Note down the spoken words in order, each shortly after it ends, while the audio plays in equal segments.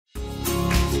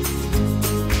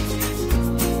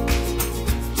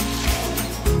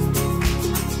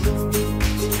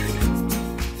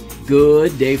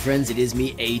Good day, friends. It is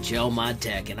me,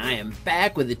 HLModTech, and I am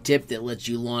back with a tip that lets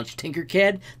you launch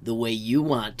Tinkercad the way you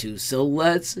want to. So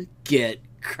let's get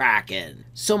cracking.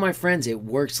 So my friends, it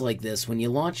works like this. When you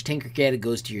launch Tinkercad, it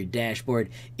goes to your dashboard.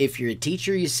 If you're a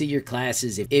teacher, you see your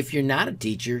classes. If you're not a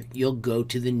teacher, you'll go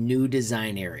to the new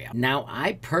design area. Now,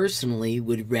 I personally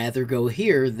would rather go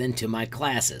here than to my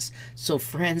classes. So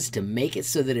friends, to make it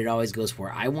so that it always goes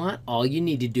where I want, all you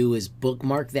need to do is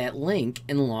bookmark that link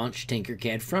and launch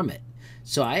Tinkercad from it.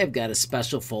 So I have got a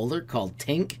special folder called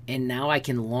Tink, and now I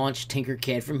can launch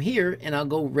Tinkercad from here, and I'll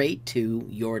go right to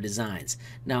Your Designs.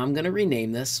 Now I'm going to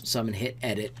rename this, so I'm going to hit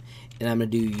Edit, and I'm going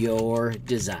to do Your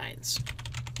Designs.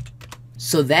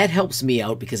 So that helps me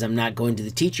out because I'm not going to the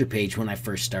teacher page when I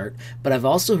first start, but I've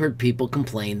also heard people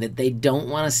complain that they don't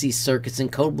want to see circuits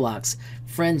and code blocks.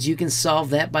 Friends, you can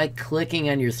solve that by clicking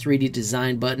on your 3D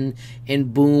design button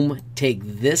and boom, take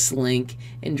this link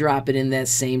and drop it in that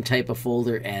same type of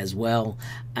folder as well.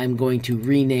 I'm going to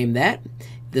rename that.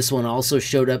 This one also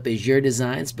showed up as Your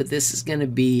Designs, but this is going to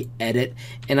be Edit,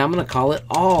 and I'm going to call it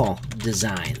All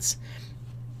Designs.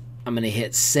 I'm going to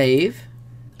hit Save.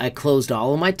 I closed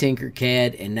all of my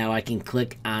Tinkercad, and now I can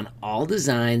click on All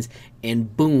Designs,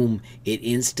 and boom, it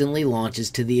instantly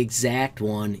launches to the exact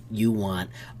one you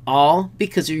want. All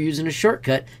because you're using a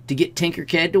shortcut to get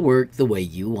Tinkercad to work the way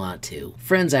you want to.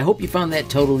 Friends, I hope you found that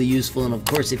totally useful, and of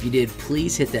course, if you did,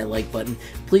 please hit that like button.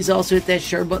 Please also hit that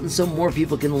share button so more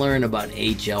people can learn about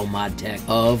HLModTech.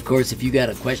 Of course, if you got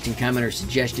a question, comment, or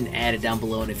suggestion, add it down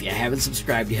below, and if you haven't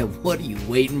subscribed yet, what are you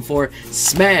waiting for?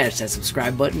 Smash that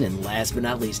subscribe button, and last but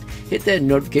not least, hit that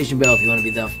notification bell if you want to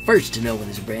be the first to know when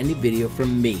there's a brand new video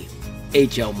from me,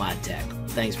 HLModTech.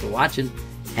 Thanks for watching.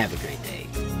 Have a great day.